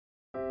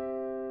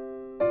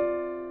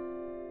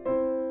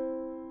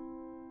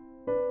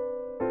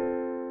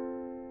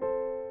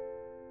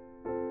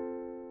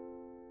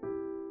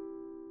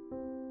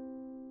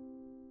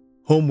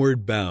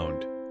Homeward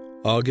Bound,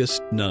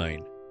 August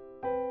 9.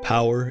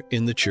 Power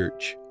in the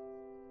Church.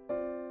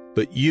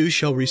 But you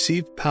shall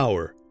receive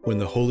power when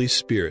the Holy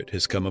Spirit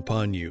has come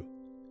upon you.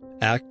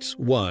 Acts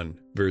 1,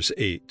 verse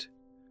 8.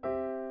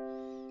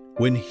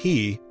 When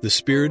He, the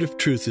Spirit of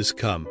truth, is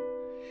come,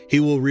 He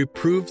will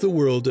reprove the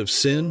world of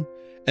sin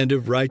and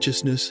of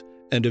righteousness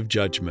and of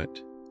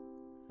judgment.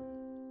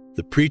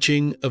 The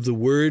preaching of the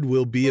Word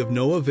will be of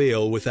no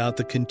avail without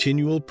the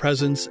continual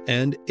presence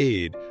and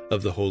aid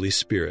of the Holy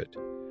Spirit.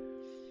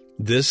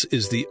 This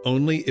is the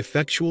only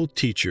effectual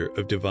teacher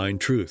of divine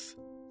truth.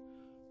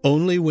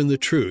 Only when the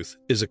truth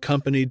is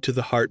accompanied to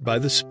the heart by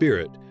the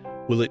Spirit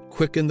will it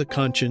quicken the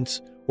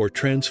conscience or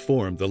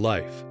transform the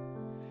life.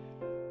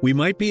 We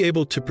might be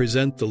able to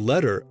present the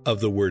letter of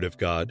the Word of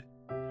God.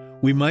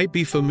 We might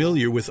be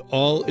familiar with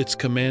all its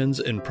commands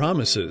and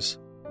promises.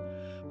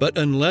 But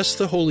unless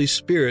the Holy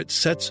Spirit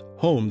sets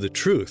home the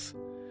truth,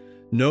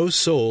 no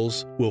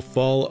souls will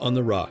fall on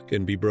the rock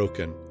and be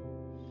broken.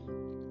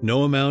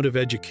 No amount of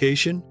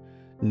education,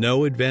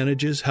 no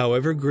advantages,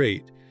 however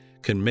great,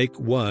 can make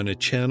one a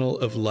channel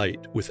of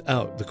light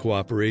without the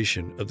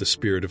cooperation of the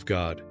Spirit of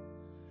God.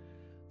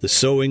 The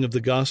sowing of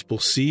the gospel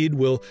seed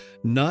will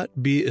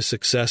not be a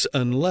success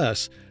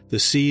unless the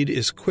seed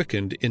is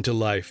quickened into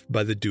life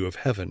by the dew of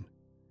heaven.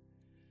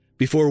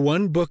 Before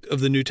one book of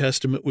the New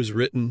Testament was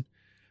written,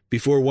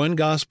 before one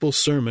gospel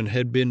sermon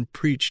had been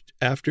preached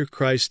after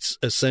Christ's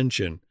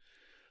ascension,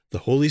 the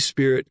Holy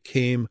Spirit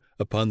came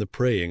upon the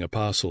praying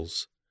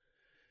apostles.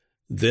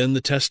 Then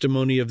the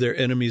testimony of their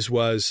enemies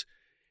was,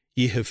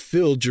 "Ye have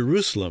filled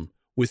Jerusalem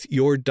with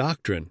your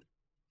doctrine."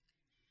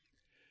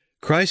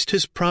 Christ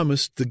has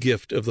promised the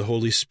gift of the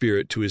Holy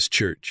Spirit to His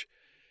church,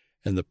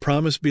 and the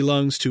promise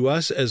belongs to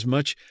us as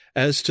much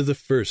as to the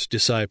first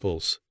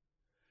disciples.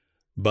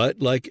 But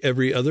like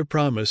every other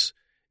promise,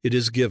 it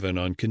is given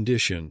on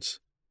conditions.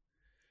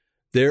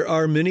 There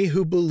are many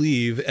who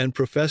believe and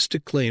profess to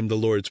claim the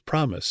Lord's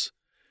promise.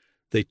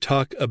 They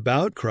talk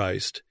about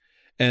Christ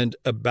and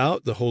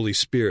about the Holy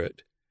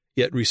Spirit,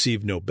 yet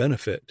receive no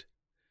benefit.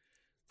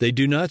 They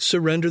do not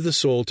surrender the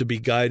soul to be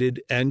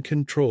guided and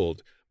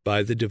controlled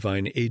by the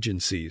divine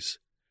agencies.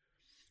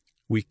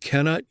 We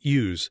cannot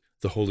use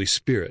the Holy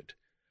Spirit.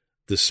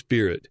 The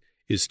Spirit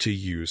is to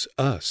use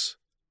us.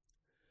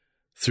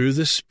 Through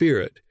the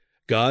Spirit,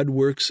 God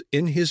works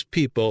in His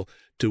people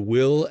to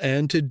will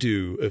and to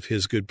do of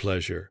His good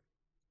pleasure.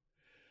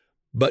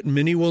 But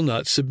many will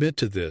not submit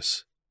to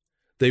this.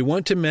 They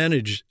want to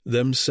manage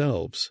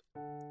themselves.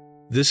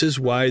 This is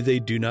why they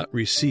do not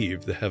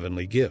receive the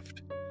heavenly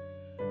gift.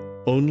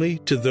 Only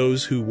to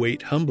those who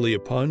wait humbly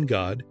upon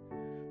God,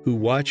 who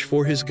watch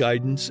for His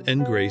guidance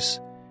and grace,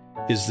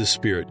 is the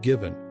Spirit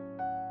given.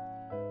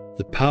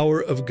 The power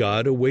of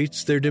God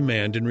awaits their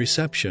demand and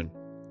reception.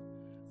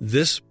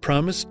 This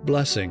promised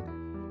blessing,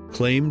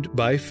 claimed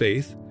by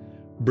faith,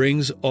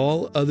 brings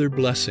all other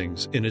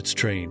blessings in its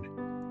train.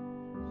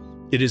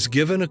 It is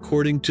given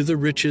according to the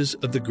riches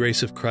of the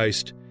grace of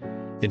Christ,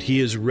 and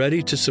He is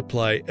ready to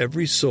supply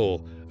every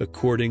soul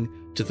according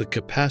to the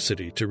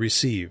capacity to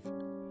receive.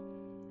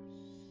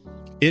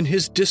 In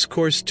His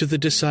discourse to the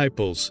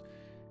disciples,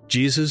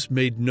 Jesus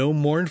made no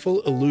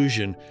mournful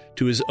allusion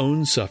to His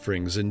own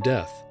sufferings and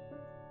death.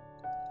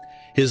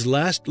 His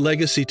last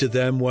legacy to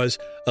them was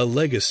a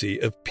legacy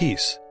of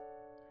peace.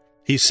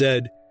 He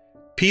said,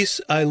 "Peace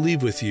I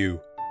leave with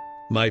you,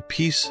 my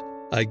peace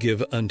I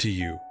give unto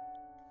you."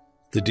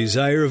 The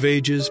Desire of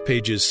Ages,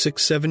 pages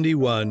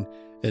 671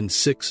 and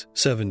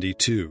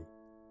 672.